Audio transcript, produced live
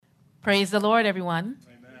Praise the Lord, everyone.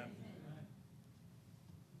 Amen.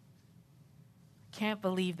 Can't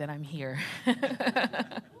believe that I'm here.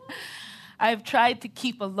 I've tried to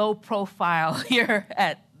keep a low profile here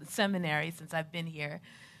at the seminary since I've been here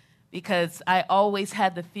because I always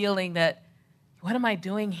had the feeling that, what am I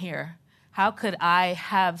doing here? How could I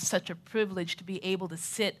have such a privilege to be able to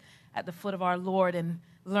sit at the foot of our Lord and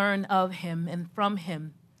learn of him and from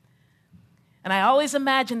him? And I always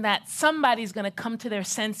imagine that somebody's going to come to their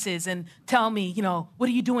senses and tell me, what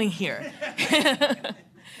are you doing here?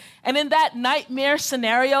 And in that nightmare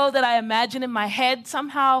scenario that I imagine in my head,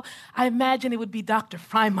 somehow I imagine it would be Dr.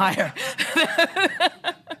 Freimeyer.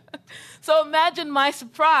 So imagine my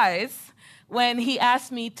surprise when he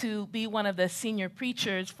asked me to be one of the senior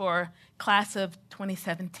preachers for class of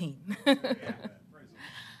 2017.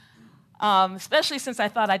 Especially since I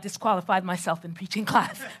thought I disqualified myself in preaching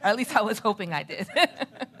class, or at least I was hoping I did.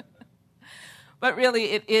 But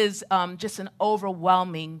really, it is just an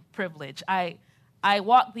overwhelming privilege. I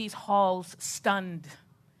walk these halls stunned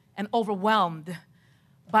and overwhelmed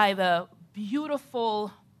by the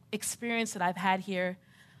beautiful experience that I've had here,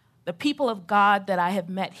 the people of God that I have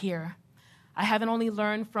met here. I haven't only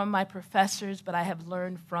learned from my professors, but I have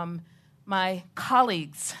learned from my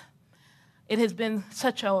colleagues. It has been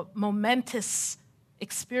such a momentous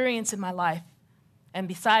experience in my life. And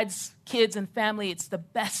besides kids and family, it's the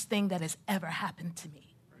best thing that has ever happened to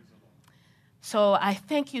me. So I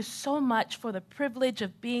thank you so much for the privilege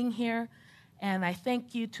of being here. And I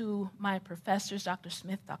thank you to my professors, Dr.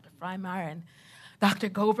 Smith, Dr. Freimeyer, and Dr.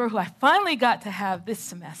 Gover, who I finally got to have this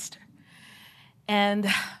semester. And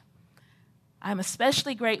I'm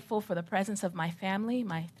especially grateful for the presence of my family,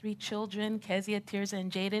 my 3 children, Kezia, Tirza,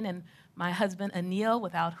 and Jaden, and my husband, Anil,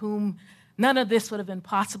 without whom none of this would have been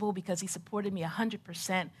possible because he supported me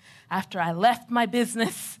 100% after I left my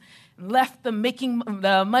business and left the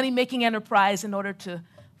money-making enterprise in order to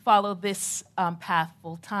follow this path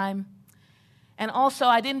full-time. And also,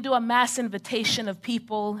 I didn't do a mass invitation of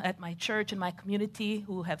people at my church and my community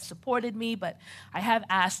who have supported me, but I have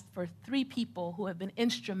asked for 3 people who have been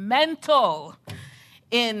instrumental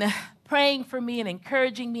in praying for me and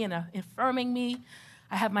encouraging me and affirming me.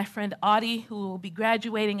 I have my friend Audie, who will be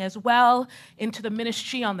graduating as well into the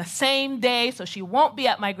ministry on the same day, so she won't be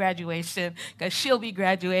at my graduation because she'll be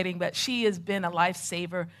graduating, but she has been a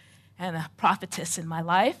lifesaver and a prophetess in my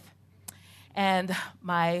life. And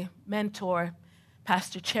my mentor,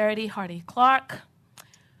 Pastor Charity Hardy-Clark,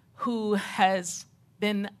 who has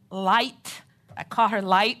been light. I call her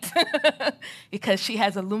light because she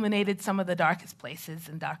has illuminated some of the darkest places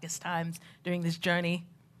and darkest times during this journey.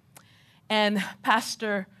 And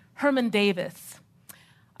Pastor Herman Davis,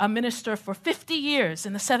 a minister for 50 years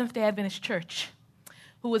in the Seventh-day Adventist Church,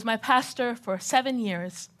 who was my pastor for 7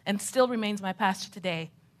 years and still remains my pastor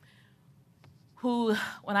today, who,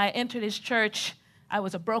 when I entered his church, I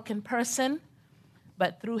was a broken person,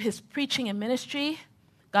 but through his preaching and ministry,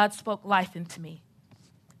 God spoke life into me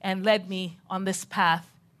and led me on this path,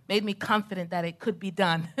 made me confident that it could be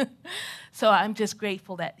done. So I'm just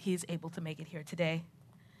grateful that he's able to make it here today.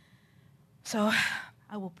 So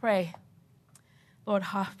I will pray. Lord,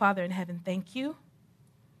 Father in heaven, thank you.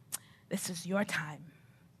 This is your time.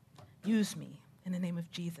 Use me in the name of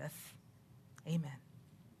Jesus. Amen.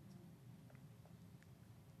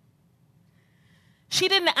 She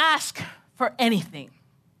didn't ask for anything.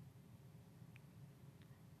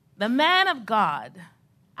 The man of God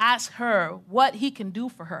asked her what he can do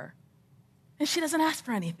for her, and she doesn't ask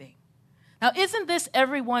for anything. Now, isn't this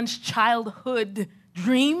everyone's childhood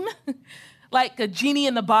dream? Like a genie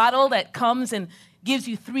in the bottle that comes and gives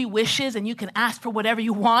you 3 wishes and you can ask for whatever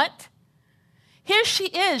you want? Here she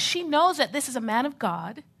is. She knows that this is a man of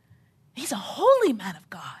God. He's a holy man of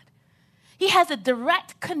God. He has a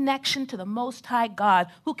direct connection to the Most High God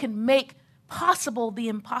who can make possible the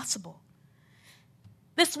impossible.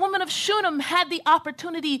 This woman of Shunem had the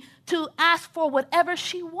opportunity to ask for whatever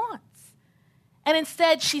she wants. And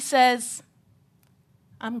instead she says,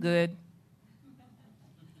 I'm good.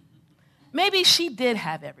 Maybe she did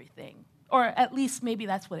have everything, or at least maybe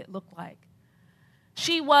that's what it looked like.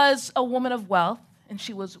 She was a woman of wealth, and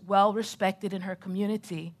she was well respected in her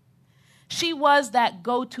community. She was that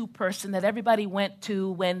go-to person that everybody went to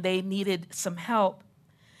when they needed some help.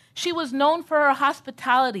 She was known for her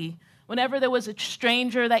hospitality. Whenever there was a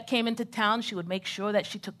stranger that came into town, she would make sure that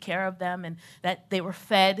she took care of them and that they were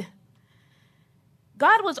fed.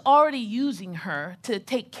 God was already using her to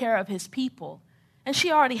take care of his people, and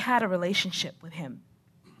she already had a relationship with him.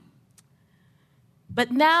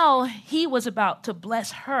 But now he was about to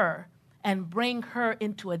bless her and bring her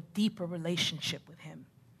into a deeper relationship with him.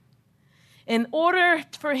 In order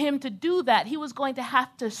for him to do that, he was going to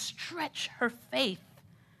have to stretch her faith.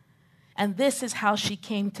 And this is how she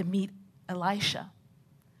came to meet Elisha.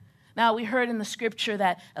 Now, we heard in the scripture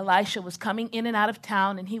that Elisha was coming in and out of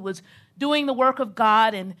town, and he was doing the work of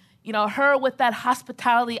God. And, her with that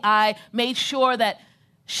hospitality eye made sure that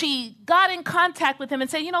she got in contact with him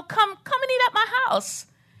and said, come and eat at my house.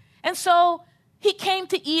 And so he came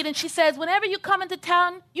to eat, and she says, whenever you come into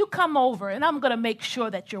town, you come over, and I'm going to make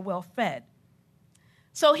sure that you're well fed.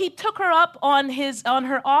 So he took her up on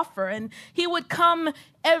her offer, and he would come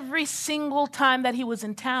every single time that he was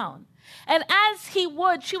in town. And as she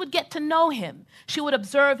would get to know him. She would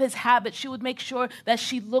observe his habits. She would make sure that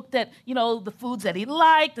she looked at, the foods that he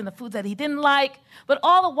liked and the foods that he didn't like. But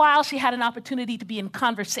all the while, she had an opportunity to be in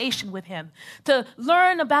conversation with him, to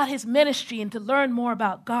learn about his ministry and to learn more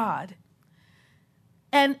about God.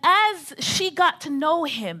 And as she got to know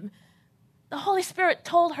him, the Holy Spirit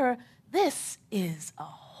told her, this is a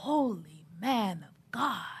holy man of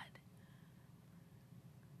God.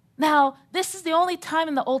 Now, this is the only time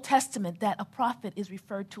in the Old Testament that a prophet is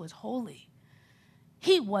referred to as holy.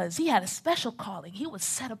 He had a special calling. He was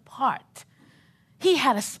set apart. He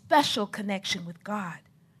had a special connection with God.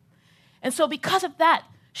 And so because of that,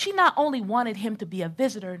 she not only wanted him to be a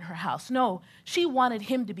visitor in her house, no, she wanted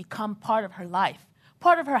him to become part of her life,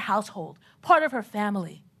 part of her household, part of her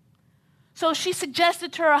family. So she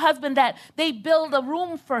suggested to her husband that they build a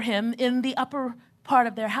room for him in the upper part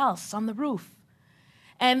of their house, on the roof.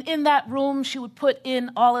 And in that room, she would put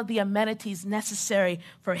in all of the amenities necessary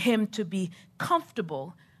for him to be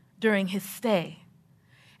comfortable during his stay.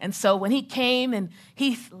 And so when he came and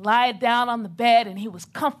he lied down on the bed and he was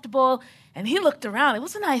comfortable and he looked around, it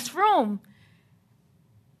was a nice room.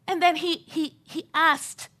 And then he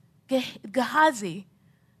asked Gehazi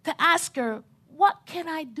to ask her, what can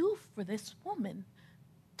I do for this woman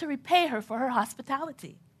to repay her for her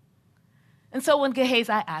hospitality? And so when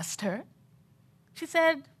Gehazi asked her, she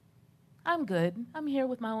said, I'm good. I'm here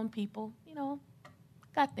with my own people.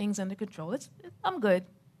 Got things under control. I'm good.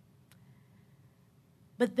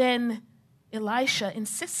 But then Elisha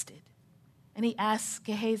insisted, and he asked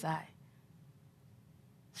Gehazi,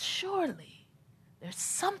 surely there's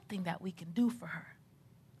something that we can do for her.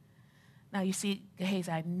 Now, you see,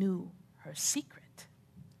 Gehazi knew her secret.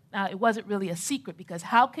 Now, it wasn't really a secret because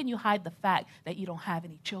how can you hide the fact that you don't have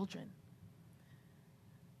any children?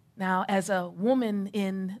 Now, as a woman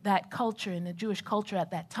in that culture, in the Jewish culture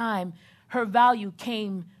at that time, her value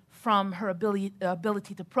came from her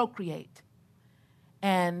ability to procreate.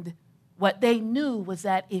 And what they knew was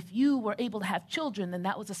that if you were able to have children, then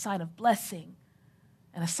that was a sign of blessing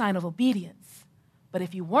and a sign of obedience. But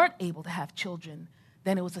if you weren't able to have children,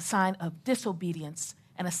 then it was a sign of disobedience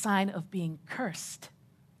and a sign of being cursed.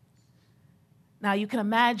 Now, you can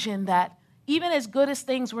imagine that even as good as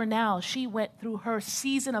things were now, she went through her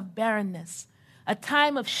season of barrenness, a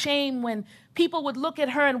time of shame when people would look at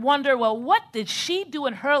her and wonder, well, what did she do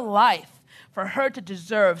in her life for her to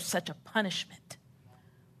deserve such a punishment?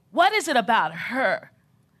 What is it about her?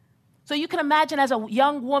 So you can imagine as a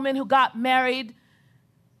young woman who got married,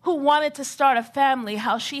 who wanted to start a family,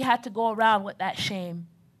 how she had to go around with that shame.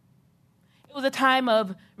 It was a time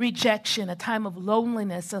of rejection, a time of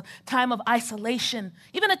loneliness, a time of isolation,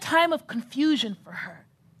 even a time of confusion for her.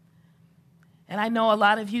 And I know a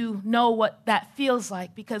lot of you know what that feels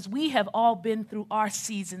like because we have all been through our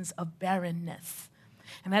seasons of barrenness.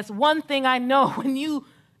 And that's one thing I know, when you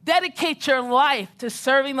dedicate your life to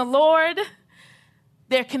serving the Lord,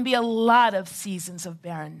 there can be a lot of seasons of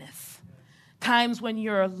barrenness. Times when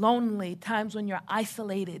you're lonely, times when you're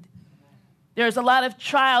isolated. There's a lot of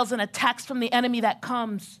trials and attacks from the enemy that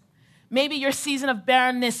comes. Maybe your season of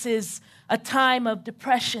barrenness is a time of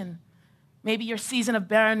depression. Maybe your season of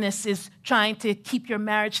barrenness is trying to keep your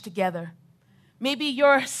marriage together. Maybe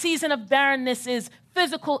your season of barrenness is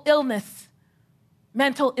physical illness,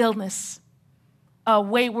 mental illness, a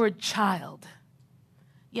wayward child.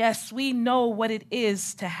 Yes, we know what it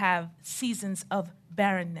is to have seasons of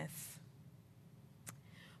barrenness.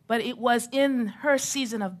 But it was in her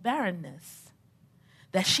season of barrenness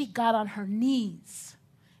that she got on her knees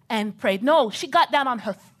and prayed. No, she got down on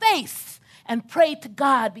her face and prayed to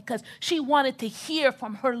God because she wanted to hear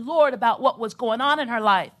from her Lord about what was going on in her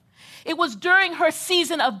life. It was during her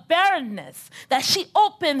season of barrenness that she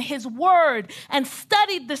opened his word and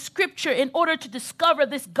studied the scripture in order to discover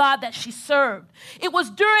this God that she served. It was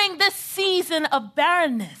during this season of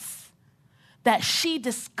barrenness that she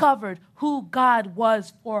discovered who God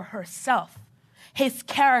was for herself. His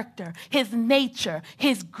character, his nature,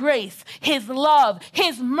 his grace, his love,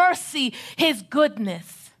 his mercy, his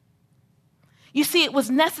goodness. You see, it was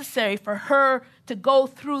necessary for her to go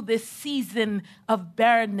through this season of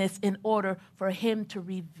barrenness in order for him to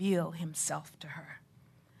reveal himself to her.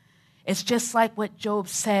 It's just like what Job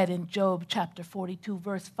said in Job chapter 42,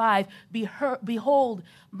 verse 5. Behold,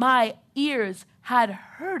 my ears had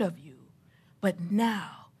heard of you, but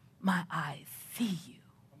now my eyes see you.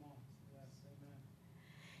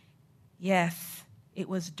 Yes, it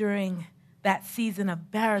was during that season of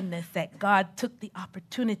barrenness that God took the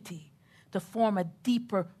opportunity to form a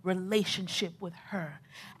deeper relationship with her,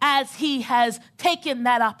 as he has taken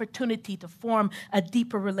that opportunity to form a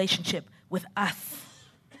deeper relationship with us.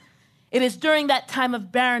 It is during that time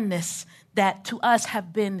of barrenness that to us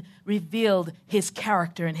have been revealed his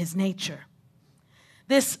character and his nature.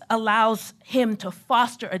 This allows him to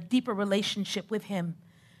foster a deeper relationship with him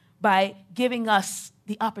by giving us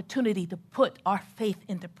the opportunity to put our faith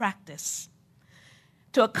into practice.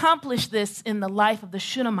 To accomplish this in the life of the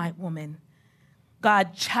Shunammite woman,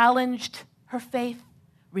 God challenged her faith,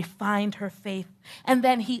 refined her faith, and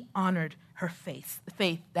then he honored her faith, the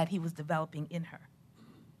faith that he was developing in her.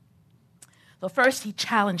 So first, he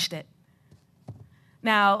challenged it.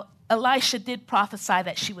 Now, Elisha did prophesy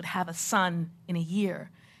that she would have a son in a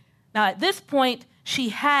year. Now, at this point, she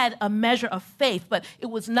had a measure of faith, but it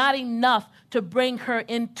was not enough to bring her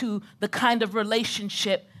into the kind of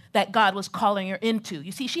relationship that God was calling her into.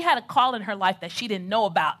 You see, she had a call in her life that she didn't know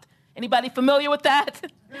about. Anybody familiar with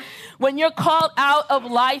that? When you're called out of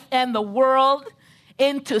life and the world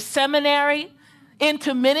into seminary,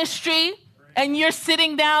 into ministry, and you're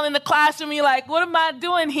sitting down in the classroom, you're like, what am I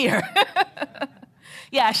doing here?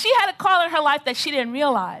 Yeah, she had a call in her life that she didn't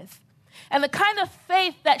realize. And the kind of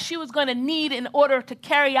faith that she was going to need in order to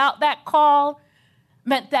carry out that call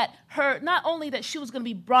meant that not only that she was going to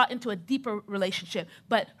be brought into a deeper relationship,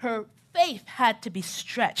 but her faith had to be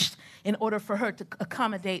stretched in order for her to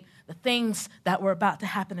accommodate the things that were about to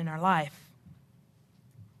happen in her life.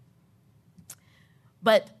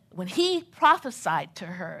 But when he prophesied to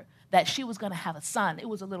her that she was going to have a son, it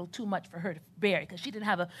was a little too much for her to bear because she didn't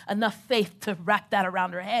have enough faith to wrap that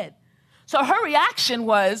around her head. So her reaction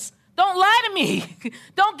was, don't lie to me.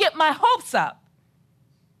 Don't get my hopes up.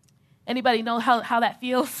 Anybody know how that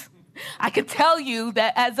feels? I can tell you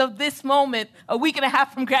that as of this moment, a week and a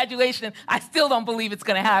half from graduation, I still don't believe it's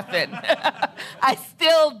going to happen. I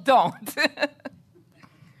still don't.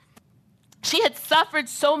 She had suffered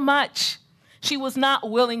so much, she was not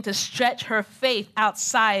willing to stretch her faith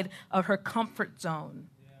outside of her comfort zone.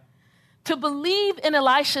 Yeah. To believe in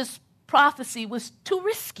Elisha's prophecy was too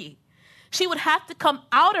risky. She would have to come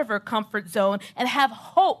out of her comfort zone and have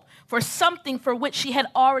hope for something for which she had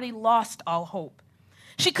already lost all hope.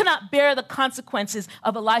 She could not bear the consequences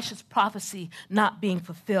of Elisha's prophecy not being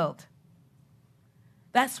fulfilled.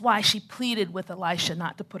 That's why she pleaded with Elisha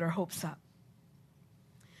not to put her hopes up.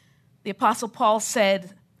 The Apostle Paul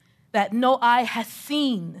said that no eye has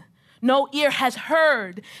seen, no ear has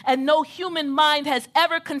heard, and no human mind has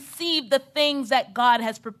ever conceived the things that God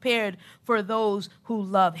has prepared for those who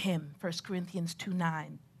love him. 1 Corinthians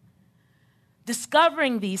 2:9.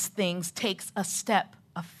 Discovering these things takes a step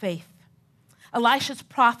of faith. Elisha's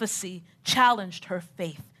prophecy challenged her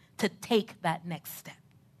faith to take that next step.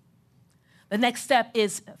 The next step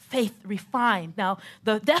is faith refined. Now,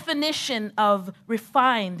 the definition of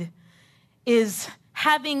refined is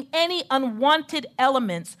having any unwanted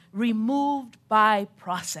elements removed by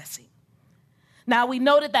processing. Now, we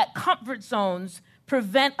noted that comfort zones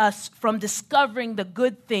prevent us from discovering the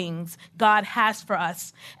good things God has for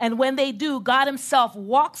us. And when they do, God himself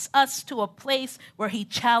walks us to a place where he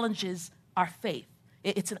challenges our faith.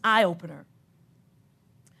 It's an eye-opener.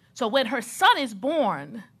 So when her son is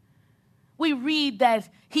born, we read that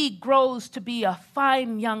he grows to be a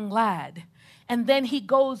fine young lad. And then he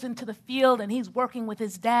goes into the field and he's working with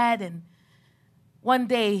his dad. And one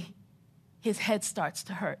day, his head starts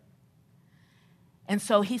to hurt. And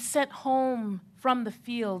so he's sent home from the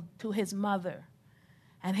field to his mother.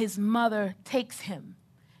 And his mother takes him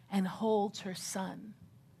and holds her son.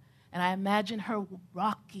 And I imagine her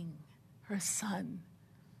rocking her son,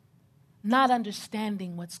 not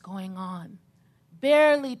understanding what's going on,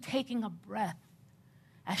 barely taking a breath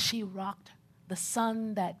as she rocked the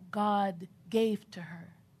son that God gave to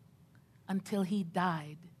her until he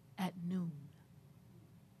died at noon.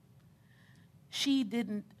 She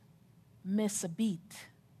didn't miss a beat.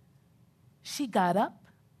 She got up,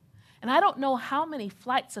 and I don't know how many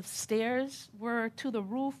flights of stairs were to the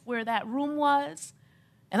roof where that room was,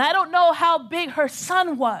 and I don't know how big her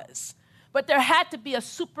son was, but there had to be a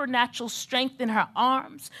supernatural strength in her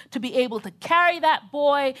arms to be able to carry that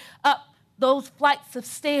boy up those flights of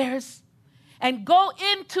stairs. and go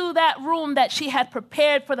into that room that she had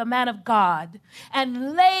prepared for the man of God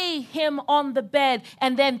and lay him on the bed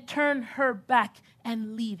and then turn her back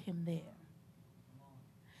and leave him there.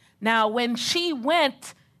 Now, when she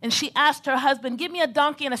went and she asked her husband, give me a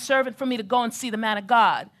donkey and a servant for me to go and see the man of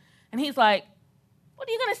God. And he's like, what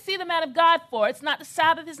are you going to see the man of God for? It's not the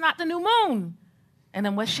Sabbath, it's not the new moon. And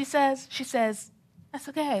then what she says, that's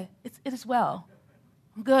okay, it is well.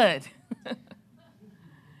 I'm good.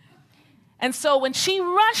 And so when she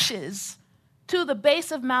rushes to the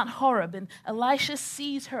base of Mount Horeb and Elisha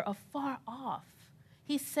sees her afar off,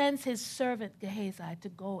 he sends his servant Gehazi to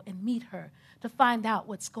go and meet her to find out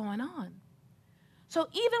what's going on. So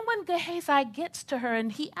even when Gehazi gets to her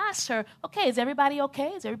and he asks her, okay, is everybody okay?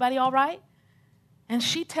 Is everybody all right? And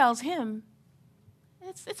she tells him,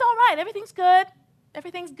 it's all right, everything's good,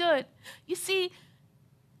 everything's good. You see,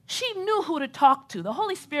 she knew who to talk to. The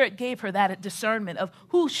Holy Spirit gave her that discernment of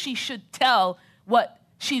who she should tell what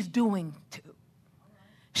she's doing to.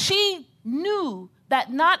 She knew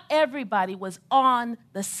that not everybody was on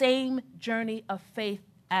the same journey of faith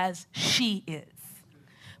as she is,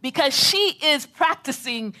 because she is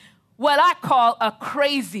practicing what I call a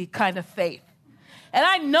crazy kind of faith. And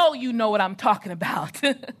I know you know what I'm talking about.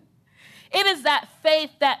 It is that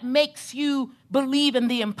faith that makes you believe in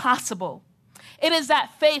the impossible. It is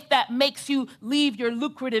that faith that makes you leave your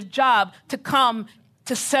lucrative job to come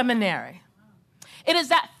to seminary. It is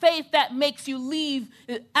that faith that makes you leave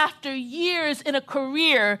after years in a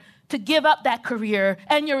career to give up that career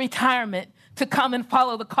and your retirement to come and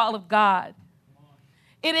follow the call of God.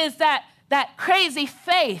 It is that crazy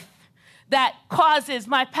faith that causes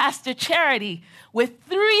my pastor Charity, with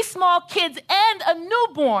 3 small kids and a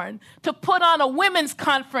newborn, to put on a women's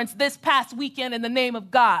conference this past weekend in the name of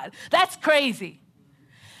God. That's crazy.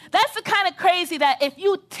 That's the kind of crazy that if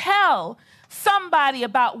you tell somebody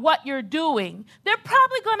about what you're doing, they're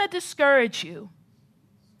probably going to discourage you.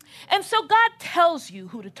 And so God tells you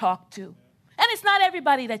who to talk to. And it's not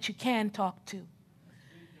everybody that you can talk to.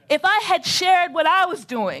 If I had shared what I was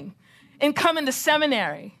doing in coming to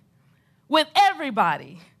seminary with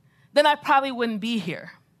everybody, then I probably wouldn't be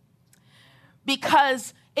here.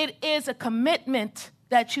 Because it is a commitment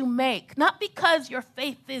that you make, not because your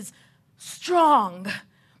faith is strong,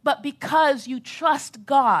 but because you trust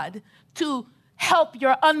God to help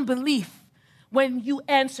your unbelief when you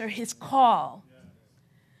answer his call.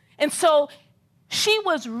 And so she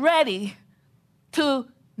was ready to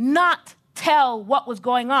not tell what was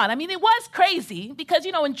going on. I mean, it was crazy because,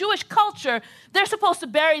 in Jewish culture, they're supposed to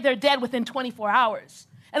bury their dead within 24 hours.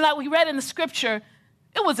 And like we read in the scripture,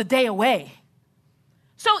 it was a day away.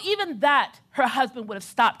 So even that, her husband would have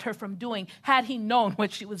stopped her from doing had he known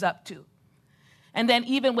what she was up to. And then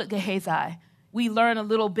even with Gehazi, we learn a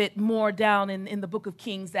little bit more down in the book of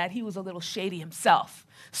Kings that he was a little shady himself.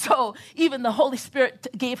 So even the Holy Spirit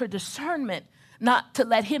gave her discernment not to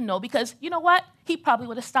let him know, because you know what? He probably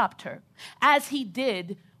would have stopped her, as he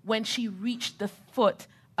did when she reached the foot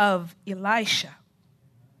of Elisha.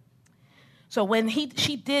 So when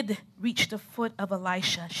she did reach the foot of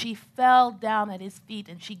Elisha, she fell down at his feet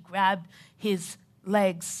and she grabbed his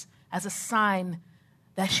legs as a sign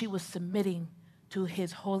that she was submitting to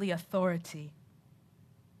his holy authority.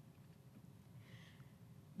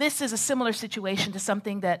 This is a similar situation to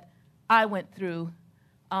something that I went through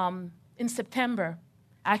in September.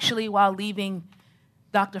 Actually, while leaving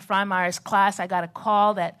Dr. Freimeyer's class, I got a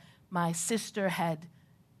call that my sister had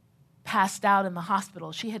passed out in the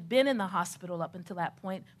hospital. She had been in the hospital up until that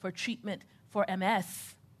point for treatment for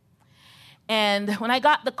MS. And when I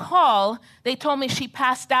got the call, they told me she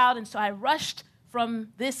passed out, and so I rushed from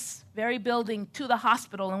this very building to the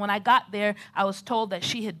hospital. And when I got there, I was told that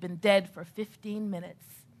she had been dead for 15 minutes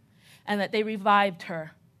and that they revived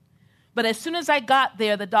her. But as soon as I got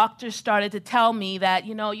there, the doctors started to tell me that,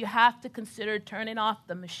 you have to consider turning off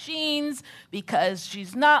the machines because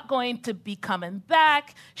she's not going to be coming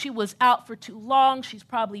back. She was out for too long. She's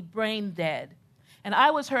probably brain dead. And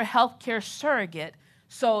I was her healthcare surrogate,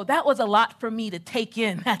 so that was a lot for me to take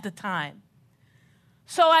in at the time.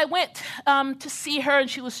 So I went to see her, and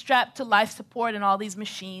she was strapped to life support and all these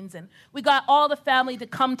machines. And we got all the family to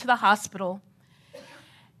come to the hospital.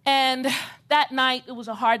 And that night, it was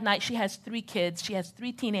a hard night. She has 3 kids. She has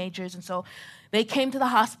 3 teenagers. And so they came to the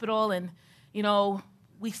hospital, and,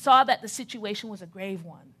 we saw that the situation was a grave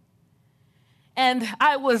one. And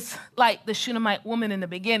I was like the Shunammite woman in the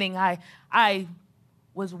beginning. I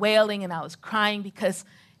was wailing and I was crying because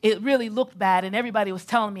it really looked bad, and everybody was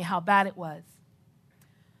telling me how bad it was.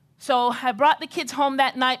 So I brought the kids home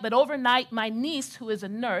that night, but overnight, my niece, who is a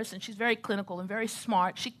nurse, and she's very clinical and very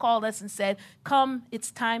smart, she called us and said, come,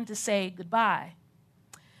 it's time to say goodbye.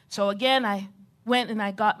 So again, I went and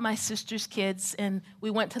I got my sister's kids, and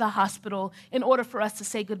we went to the hospital in order for us to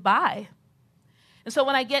say goodbye. And so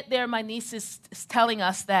when I get there, my niece is telling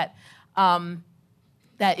us that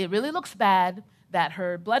it really looks bad, that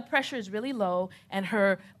her blood pressure is really low, and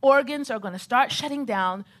her organs are going to start shutting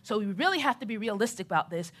down, so we really have to be realistic about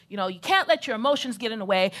this. You know, you can't let your emotions get in the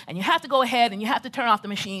way, and you have to go ahead and you have to turn off the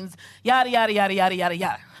machines, yada, yada, yada, yada, yada,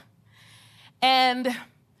 yada. And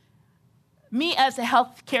me as a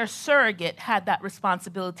healthcare surrogate had that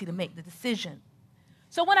responsibility to make the decision.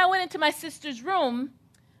 So when I went into my sister's room,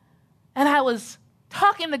 and I was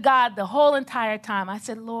talking to God the whole entire time, I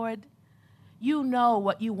said, Lord, you know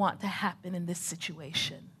what you want to happen in this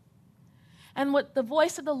situation. And what the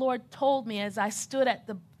voice of the Lord told me as I stood at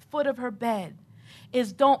the foot of her bed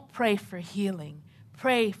is, don't pray for healing,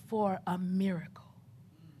 pray for a miracle.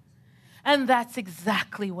 And that's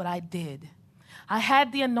exactly what I did. I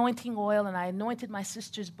had the anointing oil and I anointed my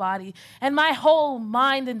sister's body, and my whole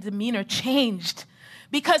mind and demeanor changed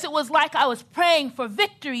because it was like I was praying for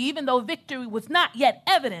victory, even though victory was not yet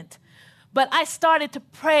evident. But I started to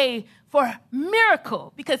pray for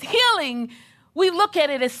miracle, because healing, we look at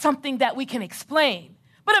it as something that we can explain.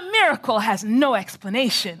 But a miracle has no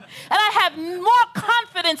explanation. And I have more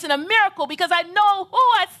confidence in a miracle because I know who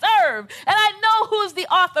I serve, and I know who's the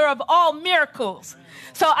author of all miracles.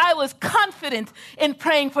 So I was confident in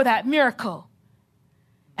praying for that miracle.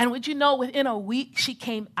 And would you know, within a week, she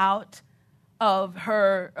came out of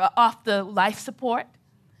her, off the life support,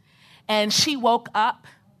 and she woke up.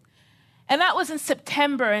 And that was in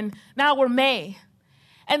September, and now we're May.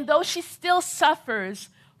 And though she still suffers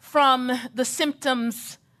from the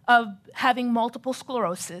symptoms of having multiple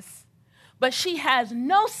sclerosis, but she has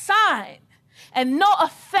no sign and no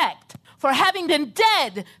effect for having been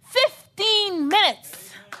dead 15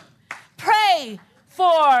 minutes. Pray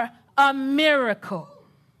for a miracle.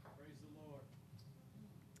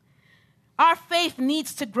 Our faith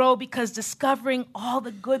needs to grow because discovering all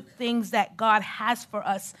the good things that God has for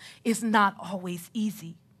us is not always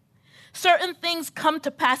easy. Certain things come to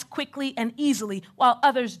pass quickly and easily, while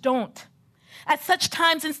others don't. At such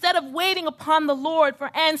times, instead of waiting upon the Lord for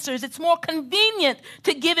answers, it's more convenient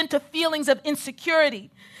to give into feelings of insecurity,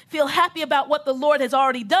 feel happy about what the Lord has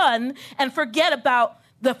already done, and forget about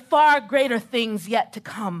the far greater things yet to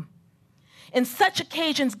come. In such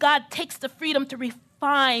occasions, God takes the freedom to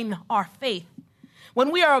refine our faith.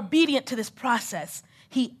 When we are obedient to this process,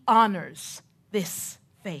 He honors this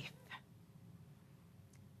faith.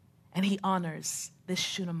 And He honors this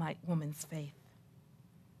Shunammite woman's faith.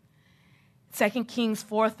 2 Kings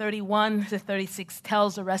 4:31 to 36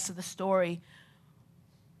 tells the rest of the story.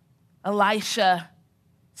 Elisha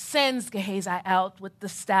sends Gehazi out with the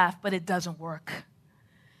staff, but it doesn't work.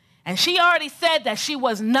 And she already said that she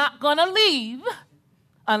was not going to leave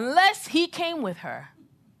unless he came with her.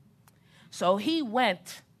 So he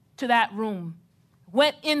went to that room,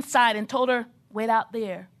 went inside and told her, wait out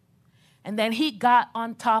there. And then he got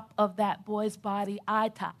on top of that boy's body, eye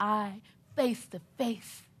to eye, face to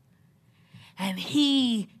face. And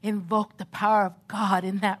he invoked the power of God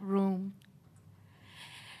in that room.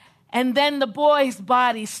 And then the boy's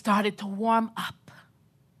body started to warm up.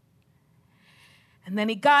 And then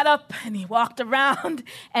he got up and he walked around,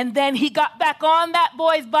 and then he got back on that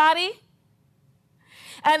boy's body.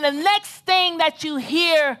 And the next thing that you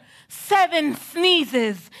hear, 7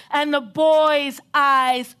 sneezes, and the boy's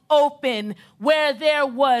eyes open. Where there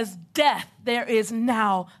was death, there is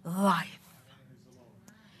now life.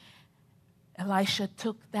 Elisha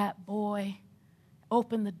took that boy,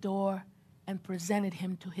 opened the door, and presented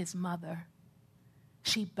him to his mother.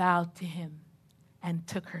 She bowed to him and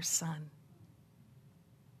took her son.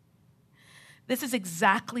 This is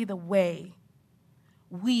exactly the way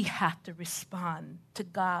we have to respond to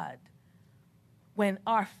God when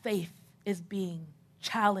our faith is being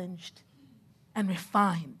challenged and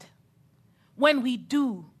refined. When we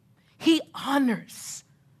do, He honors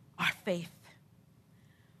our faith.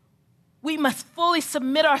 We must fully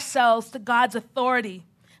submit ourselves to God's authority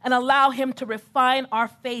and allow Him to refine our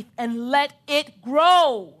faith and let it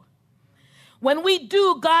grow. When we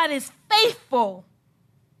do, God is faithful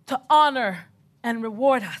to honor and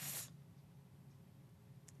reward us.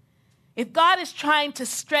 If God is trying to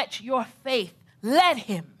stretch your faith, let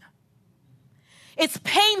Him. It's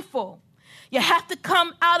painful. You have to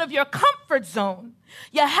come out of your comfort zone.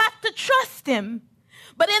 You have to trust Him.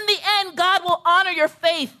 But in the end, God will honor your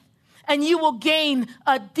faith, and you will gain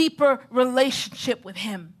a deeper relationship with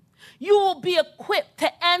Him. You will be equipped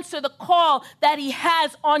to answer answer the call that he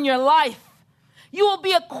has on your life. You will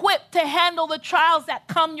be equipped to handle the trials that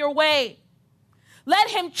come your way. Let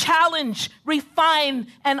him challenge, refine,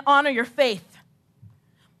 and honor your faith.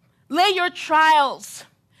 Lay your trials,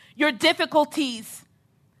 your difficulties,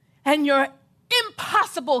 and your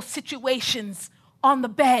impossible situations on the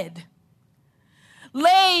bed.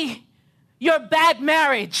 Lay your bad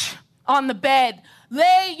marriage on the bed.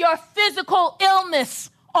 Lay your physical illness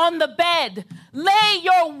on the bed. Lay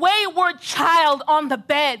your wayward child on the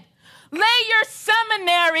bed. Lay your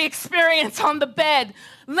seminary experience on the bed.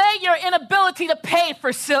 Lay your inability to pay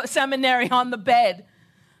for seminary on the bed.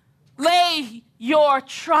 Lay your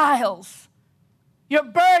trials, your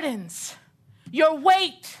burdens, your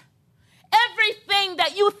weight, everything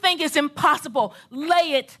that you think is impossible,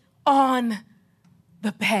 lay it on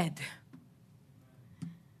the bed.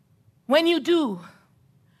 When you do,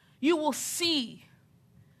 you will see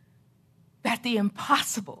that the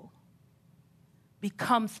impossible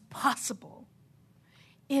becomes possible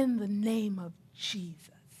in the name of Jesus.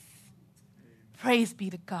 Praise be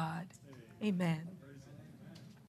to God. Amen.